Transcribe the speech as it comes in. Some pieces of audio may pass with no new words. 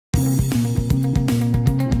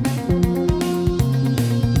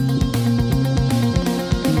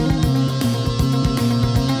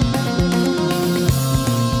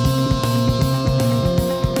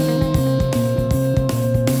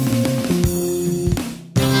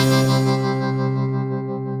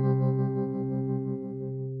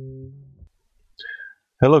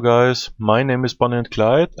Hello guys, my name is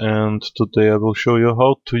BonnyAndClyde and today I will show you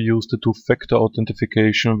how to use the two-factor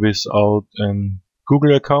authentication without a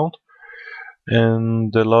Google account.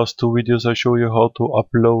 In the last two videos I show you how to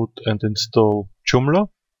upload and install Joomla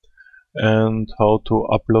and how to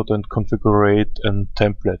upload and configure a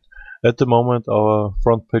template. At the moment our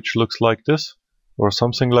front page looks like this or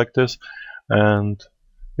something like this, and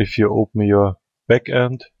if you open your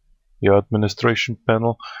backend, your administration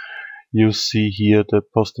panel, you see here the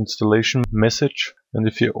post installation message, and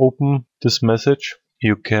if you open this message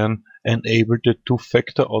you can enable the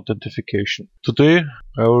two-factor authentication. Today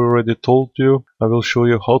I already told you I will show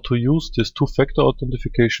you how to use this two-factor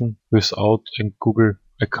authentication without a Google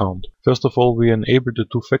account. First of all, we enable the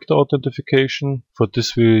two-factor authentication. For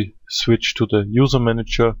this we switch to the user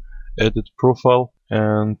manager, edit profile,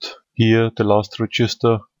 and here the last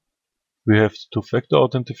register we have the two-factor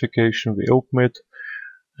authentication. We open it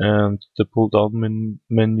and the pull down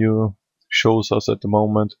menu shows us at the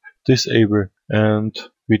moment disable, and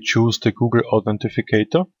we choose the Google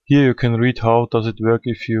Authenticator. Here you can read how does it work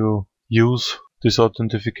if you use this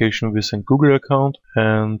authentication with a Google account,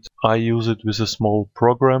 and I use it with a small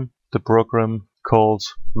program. The program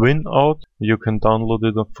calls WinOut. You can download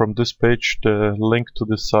it from this page. The link to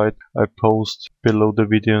this site I post below the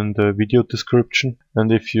video in the video description,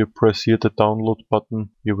 and if you press here the download button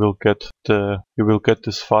you will get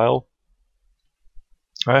this file.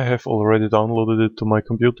 I have already downloaded it to my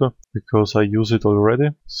computer because I use it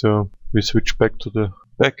already. So we switch back to the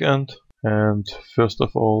backend, and first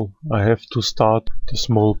of all I have to start the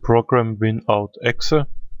small program WinOut.exe.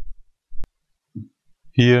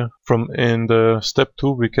 Here in the step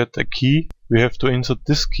 2 we get a key. We have to insert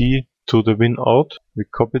this key to the WinOut. We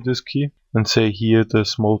copy this key and say here the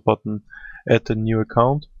small button add a new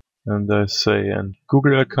account, and I say an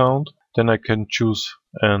Google account. Then I can choose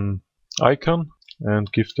an icon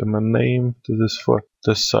and give them a name. This is for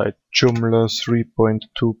the site Joomla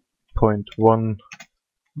 3.2.1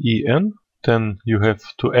 en. Then you have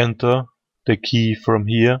to enter the key from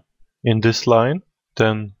here in this line.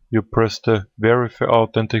 Then you press the Verify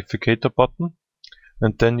Authenticator button,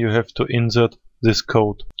 and then you have to insert this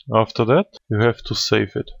code. After that you have to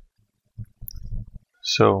save it.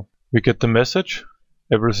 So we get the message,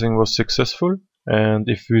 everything was successful, and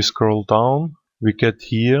if we scroll down we get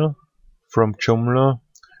here from Joomla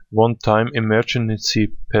one-time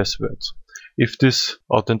emergency passwords. If this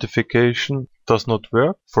authentication does not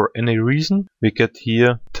work for any reason, we get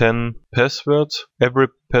here 10 passwords. Every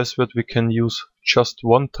password we can use just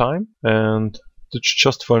one time, and it's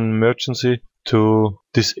just for an emergency to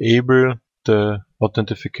disable the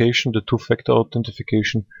authentication, the two-factor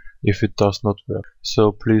authentication, if it does not work.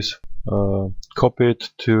 So please copy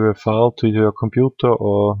it to a file to your computer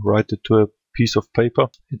or write it to a piece of paper.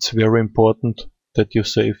 It's very important that you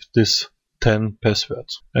save this 10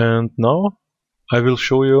 passwords. And now I will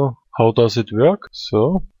show you how does it work.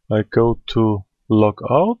 So I go to log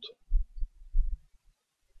out,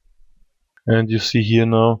 and you see here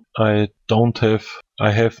now I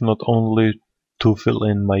have not only to fill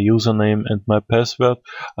in my username and my password,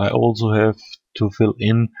 I also have to fill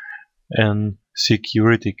in an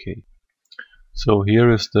security key. So here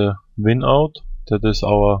is the WinOut. That is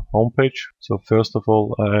our homepage. So first of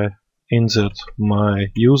all I insert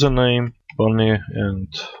my username,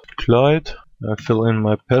 BonnyAndClyde. I fill in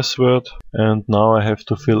my password, and now I have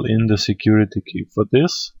to fill in the security key. For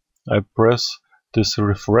this I press this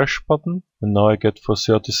refresh button, and now I get for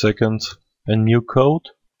 30 seconds a new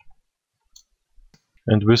code.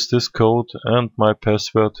 And with this code and my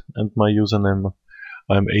password and my username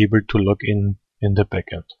I'm able to log in the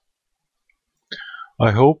backend.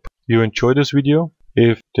 I hope you enjoyed this video.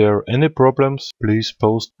 If there are any problems, please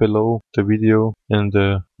post below the video in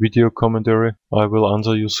the video commentary. I will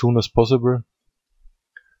answer you soon as possible.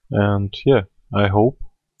 And yeah, I hope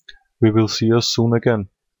we will see us soon again.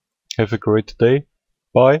 Have a great day.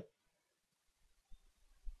 Bye.